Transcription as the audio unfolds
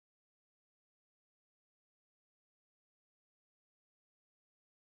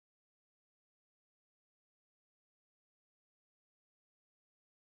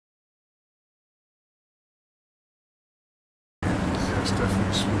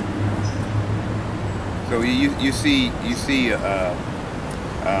So you see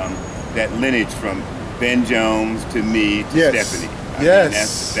that lineage from Ben Jones to me to Stephanie. I mean,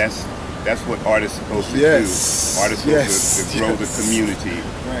 that's what artists are supposed to do. Artists are supposed to grow the community,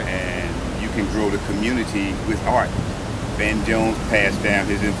 and you can grow the community with art. Ben Jones passed down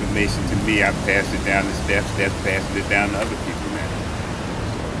his information to me. I passed it down to Steph. Steph passed it down to other people now.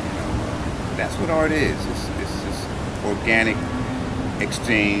 So, that's what art is. It's just organic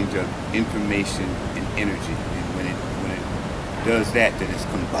exchange of information and energy. And when it does that, then it's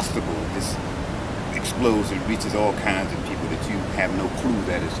combustible. It just explodes and reaches all kinds of people that you have no clue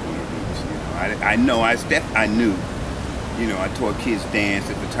that it's going to reach. I knew. I taught kids dance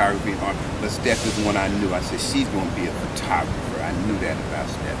and photography and art, but Steph is the one I knew. I said, she's going to be a photographer. I knew that about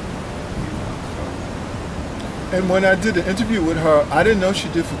Steph. And when I did the interview with her, I didn't know she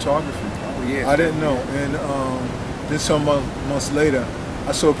did photography. Oh, yeah. I didn't know. And then some months later,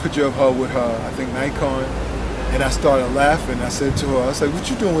 I saw a picture of her with her, I think, Nikon, and I started laughing. I said to her, I was like, what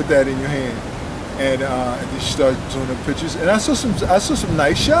you doing with that in your hand? And then she started doing the pictures, and I saw some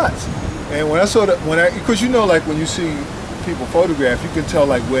nice shots. And when I saw that, because like when you see people photograph, you can tell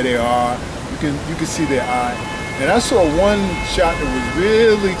like where they are. You can see their eye. And I saw one shot that was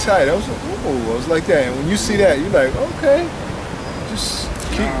really tight. I was like, oh, I was like that. And when you see that, you're like, okay, just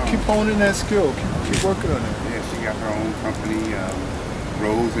keep honing that skill. Keep working on it. Yeah, she got her own company,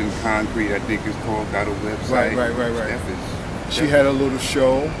 Rose and Concrete, I think it's called. Got a website. Right. She had a little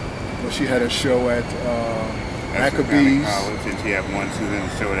show. Well, she had a show at Maccabees. College, and she had one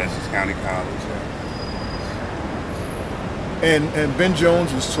student show at Essex County College. And Ben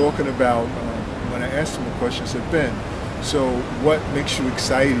Jones was talking about, when I asked him a question, I said, Ben, so what makes you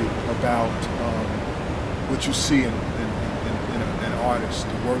excited about what you see in an artist,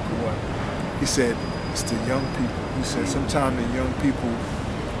 the work or what? He said, it's the young people. He said, sometimes the young people,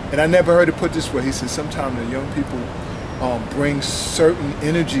 and I never heard it put this way, he said, sometimes the young people bring certain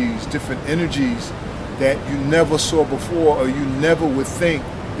energies, different energies that you never saw before, or you never would think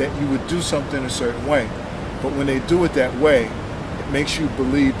that you would do something a certain way. But when they do it that way, it makes you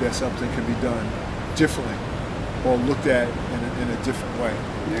believe that something can be done differently or looked at in a different way.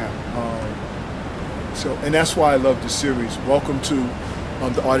 Yeah. And that's why I love the series. Welcome to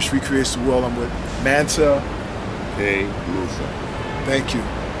The Artist Recreates the World. I'm with Mansa K. Mussa. Thank you.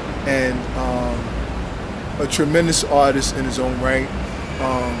 And a tremendous artist in his own right.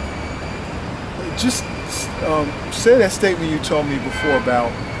 Say that statement you told me before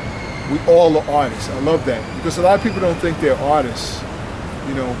about we all are artists. I love that, because a lot of people don't think they're artists,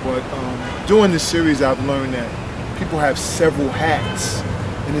 but doing this series I've learned that people have several hats,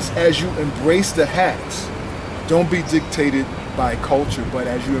 and it's as you embrace the hats, don't be dictated by culture, but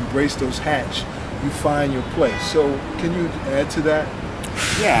as you embrace those hats, you find your place. So can you add to that?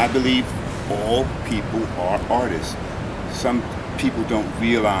 Yeah, I believe all people are artists. Some people don't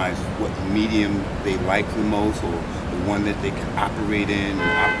realize what medium they like the most, or the one that they can operate in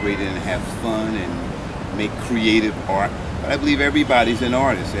and have fun and make creative art. But I believe everybody's an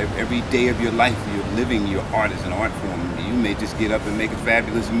artist. Every day of your life you're living your art as an art form. You may just get up and make a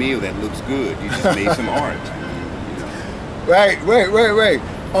fabulous meal that looks good. You just made some art. Right.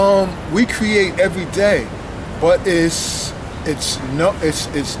 We create every day, but it's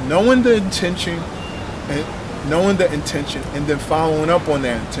knowing the intention and then following up on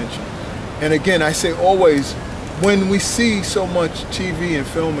that intention. And again, I say always, when we see so much TV and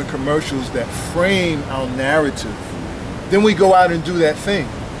film and commercials that frame our narrative, then we go out and do that thing.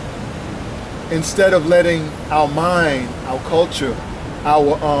 Instead of letting our mind, our culture,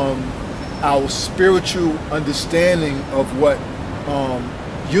 our spiritual understanding of what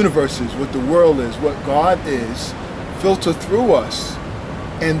universe is, what the world is, what God is, filter through us,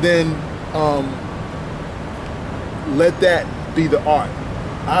 and then let that be the art.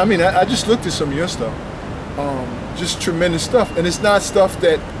 I mean, I just looked at some of your stuff. Just tremendous stuff. And it's not stuff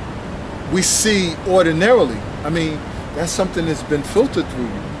that we see ordinarily. I mean, that's something that's been filtered through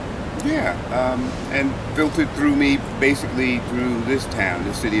you. Yeah, and filtered through me basically through this town,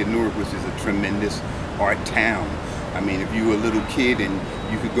 the city of Newark, which is a tremendous art town. I mean, if you were a little kid and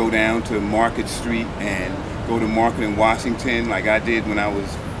you could go down to Market Street and go to Market in Washington like I did when I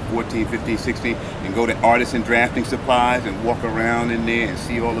was 14, 15, 16, and go to Artists and Drafting Supplies and walk around in there and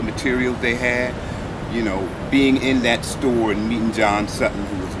see all the materials they had. Being in that store and meeting John Sutton,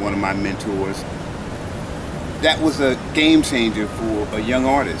 who was one of my mentors, that was a game changer for a young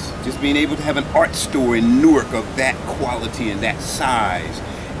artist. Just being able to have an art store in Newark of that quality and that size,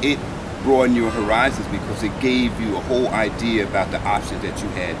 it broadened your horizons because it gave you a whole idea about the options that you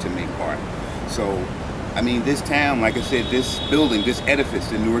had to make art. So, I mean, this town, like I said, this building, this edifice,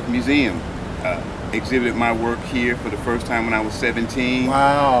 the Newark Museum, exhibited my work here for the first time when I was 17.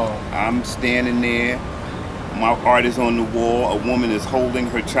 Wow. I'm standing there. My art is on the wall. A woman is holding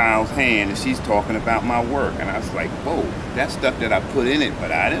her child's hand and she's talking about my work. And I was like, whoa, that's stuff that I put in it,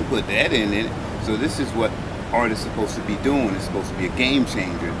 but I didn't put that in it. So this is what art is supposed to be doing. It's supposed to be a game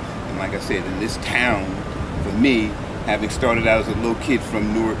changer. And like I said, in this town, for me, having started out as a little kid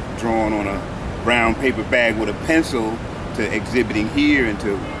from Newark, drawing on a brown paper bag with a pencil, to exhibiting here and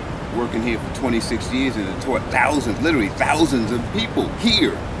to working here for 26 years and to taught thousands, literally thousands of people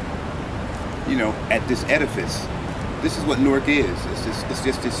here, you know, at this edifice. This is what Newark is. It's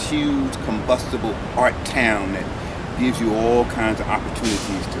just this huge combustible art town that gives you all kinds of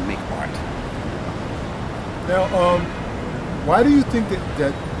opportunities to make art. Now, why do you think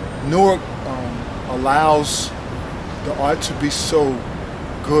that Newark allows the art to be so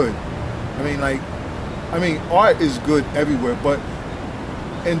good? I mean, art is good everywhere, but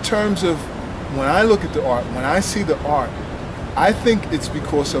in terms of when I look at the art, when I see the art, I think it's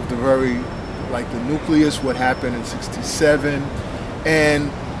because of the very, like the nucleus, what happened in '67,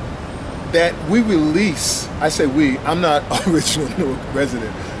 and that we release, I say we, I'm not original Newark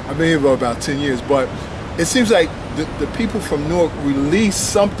resident, I've been here for about 10 years, but it seems like the people from Newark release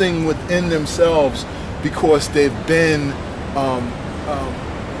something within themselves because they've been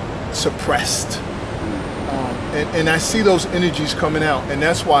suppressed. And I see those energies coming out, and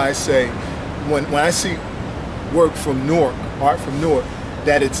that's why I say, when I see work from Newark, art from Newark,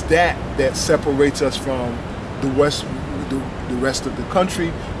 that it's that separates us from the rest of the country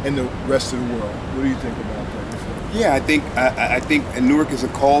and the rest of the world. What do you think about that? Yeah, I think Newark is a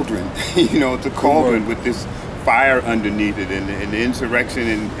cauldron. You know, it's a cauldron with this fire underneath it, and the insurrection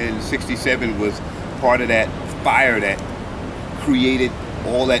in '67 was part of that fire that created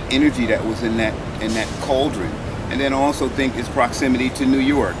all that energy that was in that cauldron. And then I also think its proximity to New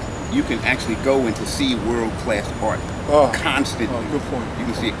York. You can actually go and to see world-class art constantly. Good point. You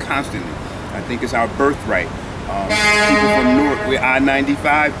can see it constantly. I think it's our birthright. People from Newark, we're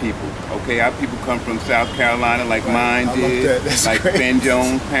I-95 people. Okay, our people come from South Carolina, like mine did. Like crazy. Ben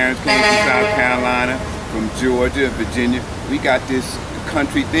Jones' parents came from South Carolina, from Georgia, Virginia. We got this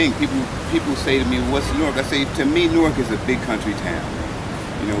country thing. People say to me, "What's Newark?" I say, to me, Newark is a big country town.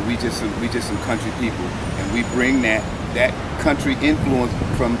 You know, we just some country people, and we bring that country influence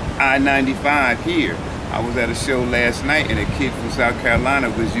from I-95 here. I was at a show last night, and a kid from South Carolina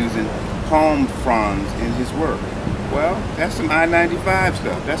was using palm fronds in his work. Well, that's some I-95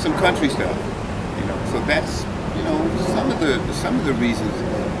 stuff. That's some country stuff. You know, so that's, you know, some of the reasons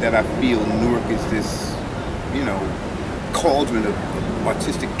that I feel Newark is this, you know, cauldron of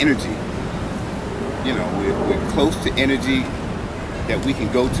artistic energy. You know, we're close to energy that we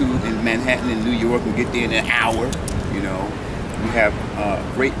can go to in Manhattan and New York and get there in an hour. You know, we have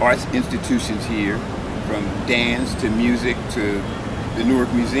great arts institutions here, from dance to music to the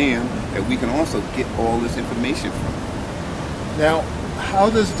Newark Museum, that we can also get all this information from. Now, how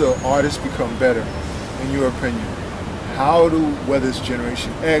does the artist become better, in your opinion? How do, whether it's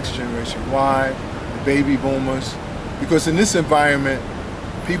Generation X, Generation Y, the baby boomers, because in this environment,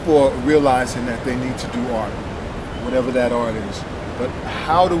 people are realizing that they need to do art, whatever that art is. But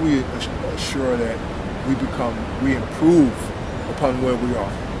how do we assure that we improve upon where we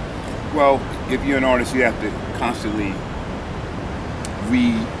are? Well, if you're an artist, you have to constantly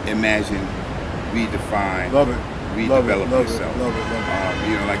reimagine, redefine, redevelop yourself.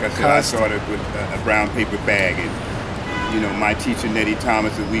 You know, like I said, I started with a brown paper bag, and you know, my teacher Nettie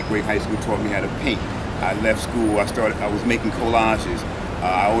Thomas at Weequahic High School taught me how to paint. I left school. I was making collages.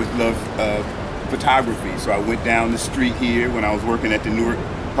 I always loved photography, so I went down the street here when I was working at the Newark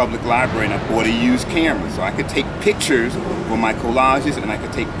Public Library, and I bought a used camera so I could take pictures for my collages, and I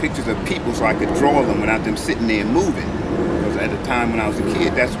could take pictures of people so I could draw them without them sitting there moving. Because at the time when I was a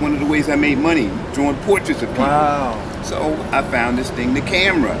kid, that's one of the ways I made money, drawing portraits of people. Wow. So I found this thing, the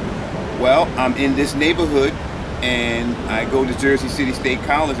camera. Well, I'm in this neighborhood, and I go to Jersey City State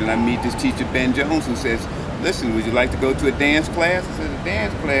College, and I meet this teacher, Ben Jones, who says, "Listen, would you like to go to a dance class?" I said, "A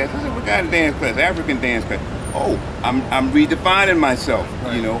dance class?" I said, "What kind of dance class?" "African dance class." Oh, I'm redefining myself.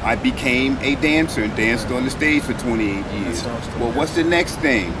 Right. You know, I became a dancer and danced on the stage for 28 years. Well, what's the next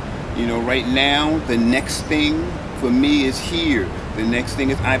thing? You know, right now, the next thing for me is here. The next thing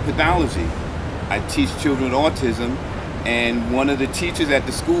is iPodology. I teach children with autism, and one of the teachers at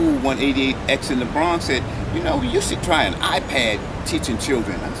the school, 188X in the Bronx, said, "You know, you should try an iPad teaching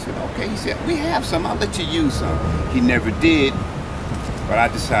children." I said, "Okay." He said, "We have some, I'll let you use some." He never did, but I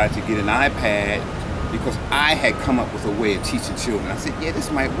decided to get an iPad because I had come up with a way of teaching children. I said, "Yeah, this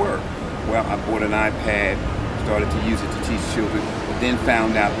might work." Well, I bought an iPad, started to use it to teach children. But then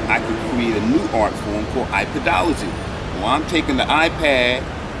found out I could create a new art form called iPodology. Well, I'm taking the iPad,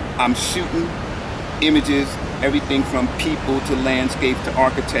 I'm shooting images, everything from people to landscapes to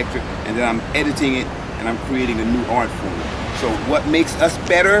architecture, and then I'm editing it and I'm creating a new art form. So what makes us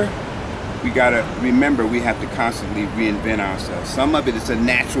better? We gotta remember we have to constantly reinvent ourselves. Some of it is a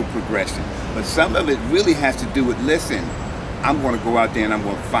natural progression, but some of it really has to do with, listen, I'm gonna go out there and I'm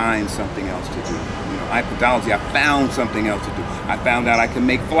gonna find something else to do. You know, iPodology, I found something else to do. I found out I can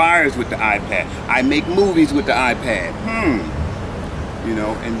make flyers with the iPad. I make movies with the iPad. You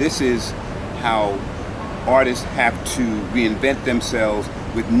know, and this is how artists have to reinvent themselves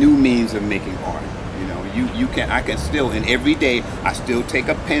with new means of making art. You know, I can still, and every day I still take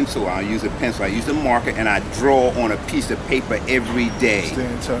a pencil, I use a marker, and I draw on a piece of paper every day.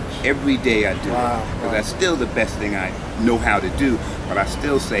 Stay in touch. Every day I do it. Because that's still the best thing I know how to do. But I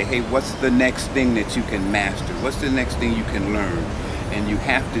still say, hey, what's the next thing that you can master? What's the next thing you can learn? And you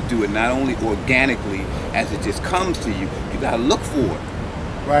have to do it not only organically as it just comes to you, you gotta look for it.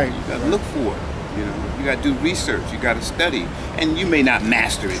 Right. You gotta look for it. You know, you gotta do research, you gotta study. And you may not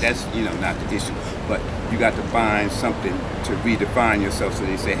master it, that's, you know, not the issue. But you got to find something to redefine yourself, so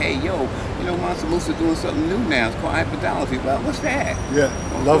they say, hey, yo, you know, Mussa doing something new now, it's called iPodology. Well, what's that? Yeah,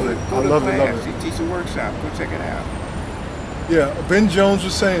 love it. I love it, love it. You teach a workshop, go check it out. Yeah, Ben Jones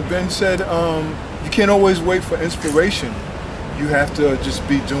was saying, Ben said, you can't always wait for inspiration. You have to just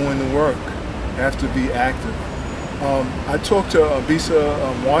be doing the work. You have to be active. I talked to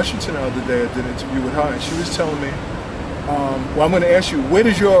Bisa Washington the other day. I did an interview with her, and she was telling me, well, I'm going to ask you, where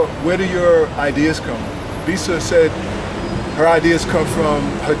do your ideas come? Bisa said her ideas come from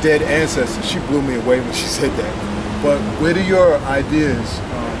her dead ancestors. She blew me away when she said that. But where do your ideas,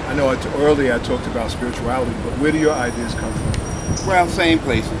 I know earlier I talked about spirituality, but where do your ideas come from? Well, same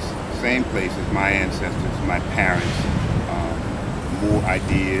places, my ancestors, my parents. More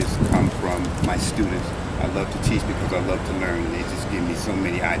ideas come from my students. I love to teach because I love to learn, and they just give me so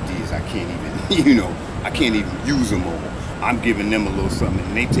many ideas I can't even, you know, I can't even use them all. I'm giving them a little something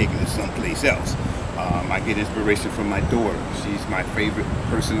and they taking it someplace else. I get inspiration from my daughter. She's my favorite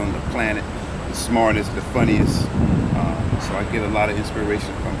person on the planet, the smartest, the funniest. So I get a lot of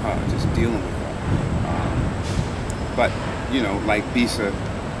inspiration from her, just dealing with her. But, you know, like Bisa,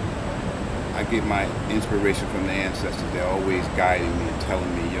 I get my inspiration from the ancestors. They're always guiding me and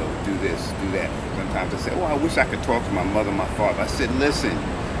telling me, yo, do this, do that. Sometimes I say, well, I wish I could talk to my mother, my father. I said, listen,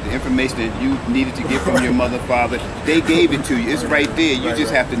 the information that you needed to get from your mother, father, they gave it to you. It's right there. You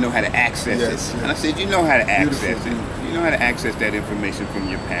just have to know how to access it. Yes. And I said, you know how to access it. You know how to access that information from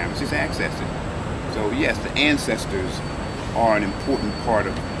your parents. Just access it. So yes, the ancestors are an important part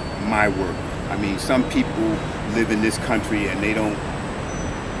of my work. I mean, some people live in this country and they don't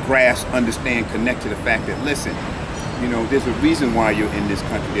grasp, understand, connect to the fact that, listen, you know, there's a reason why you're in this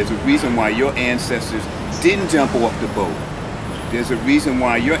country. There's a reason why your ancestors didn't jump off the boat. There's a reason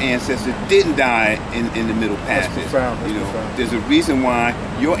why your ancestors didn't die in the Middle Passage. That's profound. That's profound. There's a reason why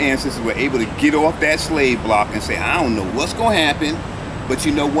your ancestors were able to get off that slave block and say, I don't know what's going to happen, but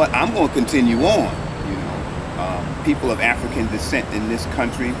you know what? I'm going to continue on. You know, people of African descent in this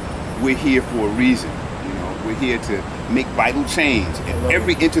country, we're here for a reason. You know, we're here to make vital change at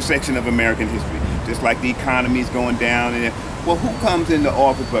every intersection of American history. Just like the economy is going down, and well, who comes into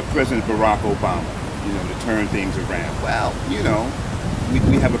office but President Barack Obama? You know, to turn things around. Well, you know,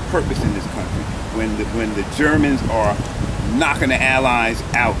 we have a purpose in this country. When the Germans are knocking the Allies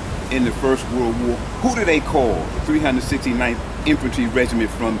out in the First World War, who do they call? The 369th Infantry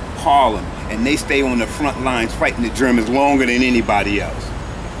Regiment from Harlem, and they stay on the front lines fighting the Germans longer than anybody else.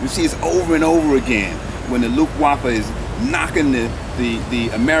 You see, it's over and over again when the Luftwaffe is knocking the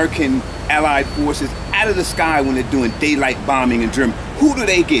American Allied forces out of the sky when they're doing daylight bombing in Germany. Who do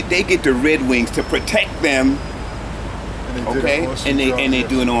they get? They get the Red Wings to protect them, okay? And they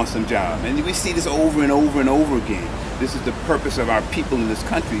do an awesome job. And we see this over and over and over again. This is the purpose of our people in this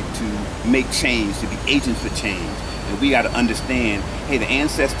country, to make change, to be agents for change. And we got to understand, hey, the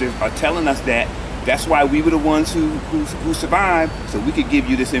ancestors are telling us that. That's why we were the ones who survived, so we could give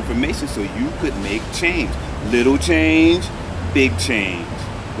you this information so you could make change. Little change, big change.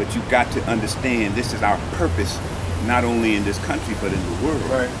 But you got to understand this is our purpose, not only in this country, but in the world.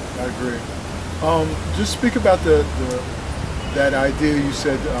 Right, I agree. Just speak about that idea you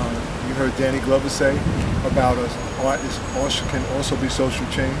said, you heard Danny Glover say about art can also be social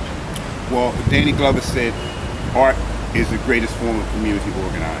change. Well, Danny Glover said art is the greatest form of community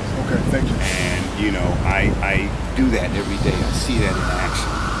organizing. Okay, thank you. And you know, I do that every day. I see that in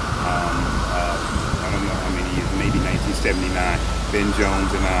action. I don't know how many years, maybe 1979, Ben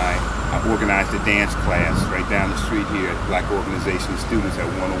Jones and I I organized a dance class right down the street here at Black Organization of Students at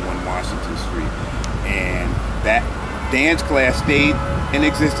 101 Washington Street. And that dance class stayed in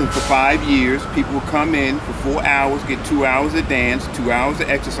existence for 5 years. People would come in for 4 hours, get 2 hours of dance, 2 hours of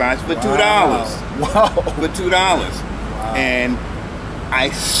exercise for $2. Wow. For $2. Wow. And I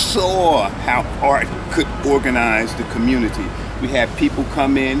saw how art could organize the community. We had people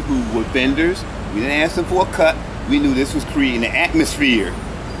come in who were vendors. We didn't ask them for a cut. We knew this was creating the atmosphere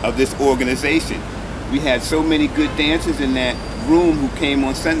of this organization. We had so many good dancers in that room who came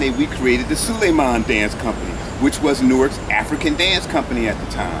on Sunday. We created the Suleiman Dance Company, which was Newark's African dance company at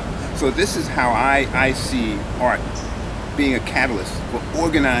the time. So this is how I see art being a catalyst for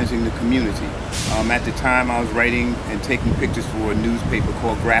organizing the community. At the time I was writing and taking pictures for a newspaper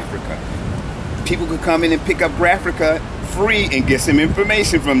called Graphica. People could come in and pick up Graphica free and get some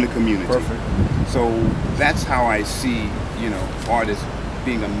information from the community. Perfect. So that's how I see, art as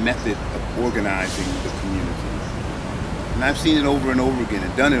being a method of organizing the community. And I've seen it over and over again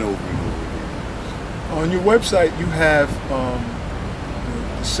and done it over and over again. On your website, you have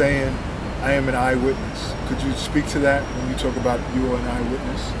the saying, "I am an eyewitness." Could you speak to that when you talk about you are an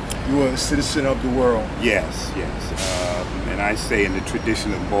eyewitness? You are a citizen of the world. Yes. And I say in the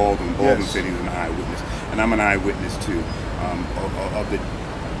tradition of Baldwin said he was an eyewitness. And I'm an eyewitness too, of the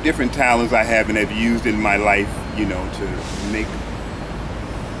different talents I have and have used in my life, to make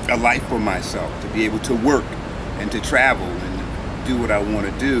a life for myself, to be able to work and to travel and do what I want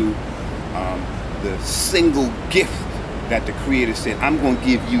to do. The single gift that the Creator said, "I'm going to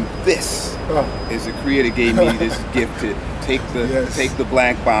give you this," is the Creator gave me this gift to take the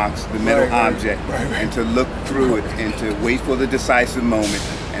black box, the metal object, and to look through it and to wait for the decisive moment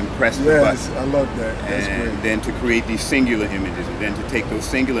and press the button. Yes, I love that. That's and great. Then to create these singular images, and then to take those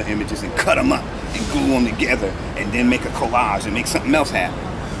singular images and cut them up and glue them together, and then make a collage and make something else happen.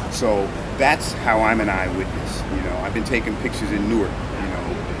 So that's how I'm an eyewitness. I've been taking pictures in Newark,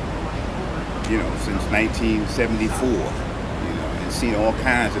 since 1974, and seen all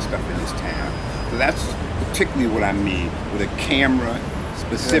kinds of stuff in this town. So that's particularly what I mean with a camera,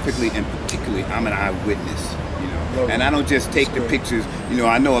 specifically and particularly. I'm an eyewitness, and I don't just take the pictures.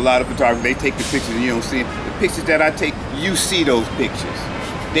 I know a lot of photographers, they take the pictures and you don't see it. The pictures that I take, you see those pictures.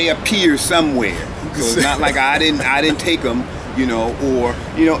 They appear somewhere. So it's not like I didn't take them.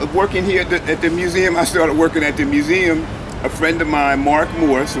 Working here at the museum, I started working at the museum. A friend of mine, Mark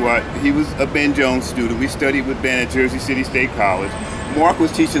Morris, he was a Ben Jones student. We studied with Ben at Jersey City State College. Mark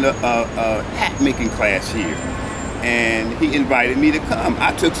was teaching a hat making class here, and he invited me to come.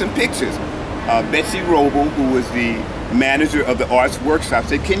 I took some pictures. Betsy Roble, who was the manager of the arts workshop,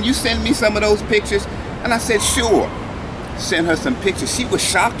 said, "Can you send me some of those pictures?" And I said, "Sure." Sent her some pictures. She was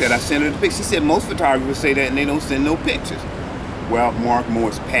shocked that I sent her the pictures. She said, "Most photographers say that and they don't send no pictures." Well, Mark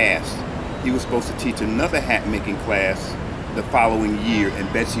Morris passed. He was supposed to teach another hat making class the following year,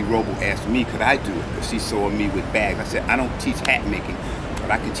 and Betsy Roble asked me, could I do it? Because she saw me with bags. I said, "I don't teach hat making, but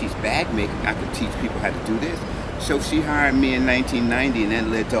I can teach bag making. I can teach people how to do this." So she hired me in 1990, and that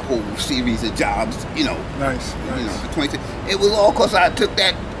led to a whole series of jobs, Nice. For 20. It was all because I took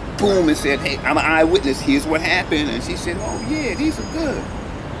that boom and said, "Hey, I'm an eyewitness. Here's what happened." And she said, "Oh yeah, these are good."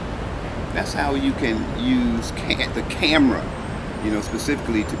 That's how you can use the camera,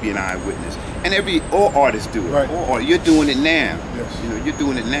 specifically to be an eyewitness. And all artists do it. Right. You're doing it now. Yes. You're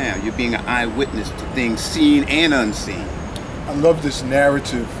doing it now. You're being an eyewitness to things seen and unseen. I love this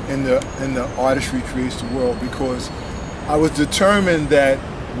narrative in the artistry creates the world, because I was determined that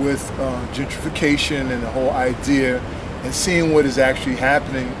with gentrification and the whole idea and seeing what is actually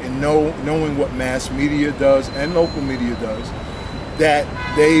happening and knowing what mass media does and local media does, that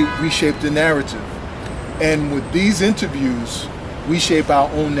they reshape the narrative. And with these interviews, we shape our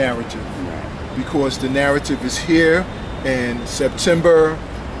own narrative, because the narrative is here in September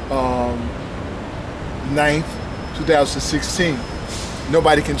 9th, 2016.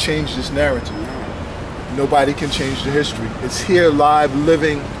 Nobody can change this narrative. Nobody can change the history. It's here, live,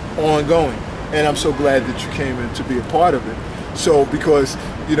 living, ongoing. And I'm so glad that you came in to be a part of it. So, because,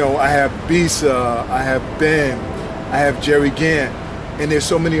 I have Bisa, I have Ben, I have Jerry Gant, and there's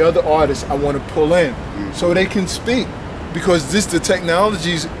so many other artists I want to pull in so they can speak. Because the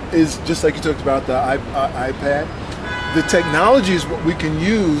technologies is just like you talked about the iPad. The technology is what we can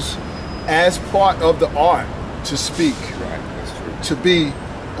use as part of the art to speak, That's true. to be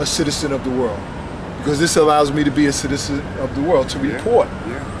a citizen of the world. Because this allows me to be a citizen of the world, to report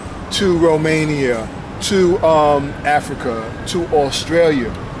to Romania, to Africa, to Australia,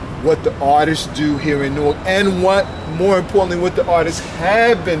 what the artists do here in Newark, and more importantly, what the artists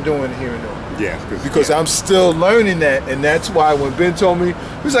have been doing here in Newark. Yes, because I'm still learning that, and that's why when Ben told me,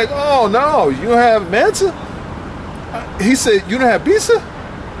 he's like, "Oh no, you don't have Mansa." He said, "You don't have Bisa,"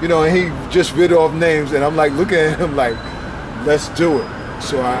 you know, and he just read off names, and I'm like looking at him like, "Let's do it."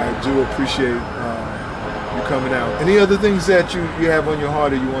 So I do appreciate you coming out. Any other things that you have on your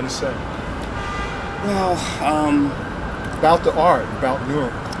heart or you want to say? Well, about the art, about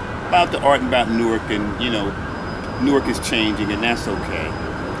Newark. About the art and about Newark, and you know, Newark is changing, and that's okay.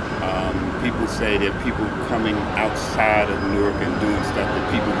 People say that people coming outside of Newark and doing stuff that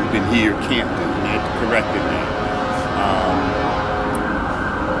people who've been here can't do, and they've corrected that.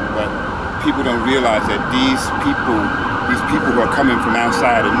 But people don't realize that these people who are coming from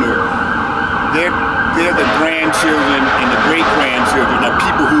outside of Newark, they're the grandchildren and the great-grandchildren of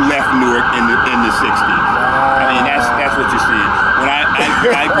people who left Newark in the 60s. I mean, that's what you're seeing. When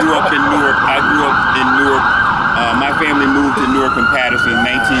I grew up in Newark, my family moved to Newark and Patterson in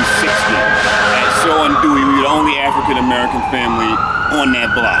 1960. At Shaw and Dewey, we were the only African-American family on that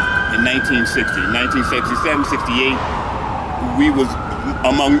block in 1960. 1967, 68, we was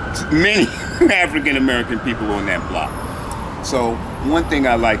among many African-American people on that block. So one thing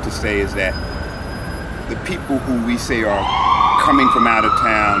I like to say is that the people who we say are coming from out of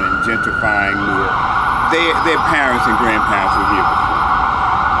town and gentrifying Newark, their parents and grandparents were here before.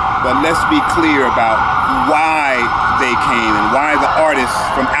 But let's be clear about why they came and why the artists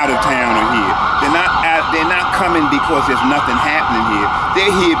from out of town are here. They're not coming because there's nothing happening here.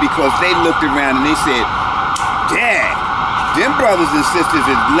 They're here because they looked around and they said, "Dad, them brothers and sisters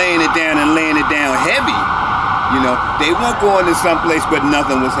is laying it down and laying it down heavy." You know, they weren't going to someplace where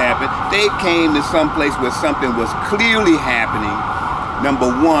nothing was happening. They came to someplace where something was clearly happening,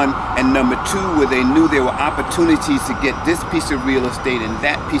 number one, and number two, where they knew there were opportunities to get this piece of real estate and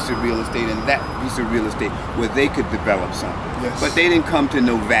that piece of real estate and that piece of real estate where they could develop something. Yes. But they didn't come to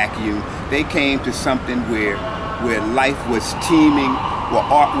no vacuum. They came to something where life was teeming, where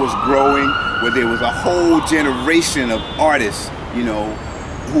art was growing, where there was a whole generation of artists, you know,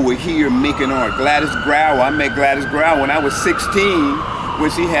 who were here making art. Gladys Grau, I met Gladys Grau when I was 16,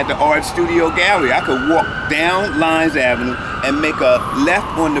 when she had the art studio gallery. I could walk down Lyons Avenue and make a left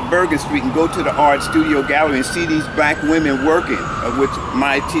on the Bergen Street and go to the art studio gallery and see these black women working, of which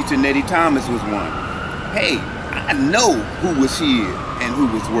my teacher Nettie Thomas was one. Hey, I know who was here and who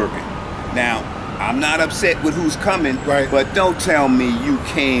was working. Now, I'm not upset with who's coming, right, but don't tell me you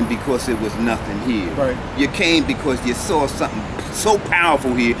came because there was nothing here. Right. You came because you saw something so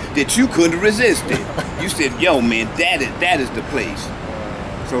powerful here that you couldn't resist it. You said, "Yo, man, that is the place."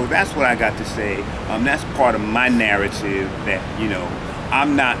 So that's what I got to say. That's part of my narrative, that, you know,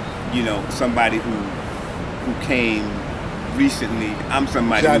 I'm not, you know, somebody who came recently. I'm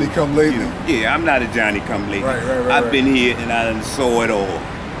somebody Johnny come lately. You know, yeah, I'm not a Johnny come lately. Right, I've been here and I done saw it all.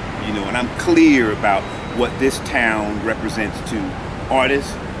 You know, and I'm clear about what this town represents to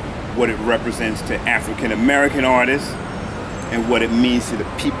artists, what it represents to African American artists, and what it means to the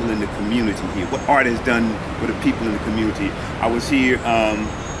people in the community here. What art has done for the people in the community. I was here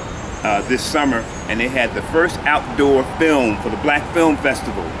this summer, and they had the first outdoor film for the Black Film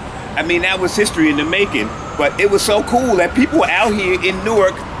Festival. I mean, that was history in the making, but it was so cool that people were out here in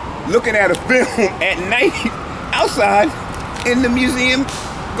Newark looking at a film at night outside in the museum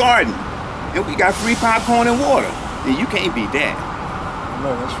garden. And we got free popcorn and water. And you can't beat that.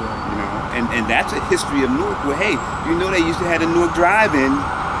 No, that's right. You know, and that's a history of Newark. Well, hey, you know they used to have a Newark Drive-In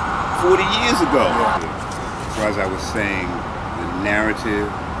 40 years ago. Yeah. So as I was saying, the narrative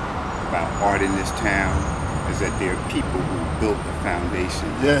about art in this town is that there are people who built the foundation,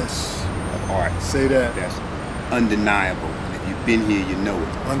 yes, of art. Say that. That's undeniable. And if you've been here, you know it.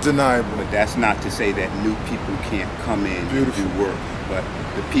 Undeniable. But that's not to say that new people can't come in Beautiful. and do work. But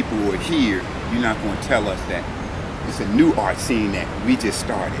the people who are here, you're not going to tell us that it's a new art scene that we just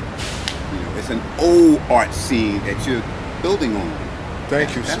started. You know, it's an old art scene that you're building on.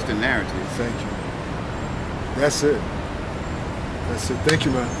 Thank you. That's the narrative. Thank you. That's it. That's it. Thank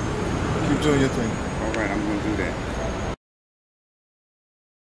you, man. Keep doing your thing. All right, I'm going to do that.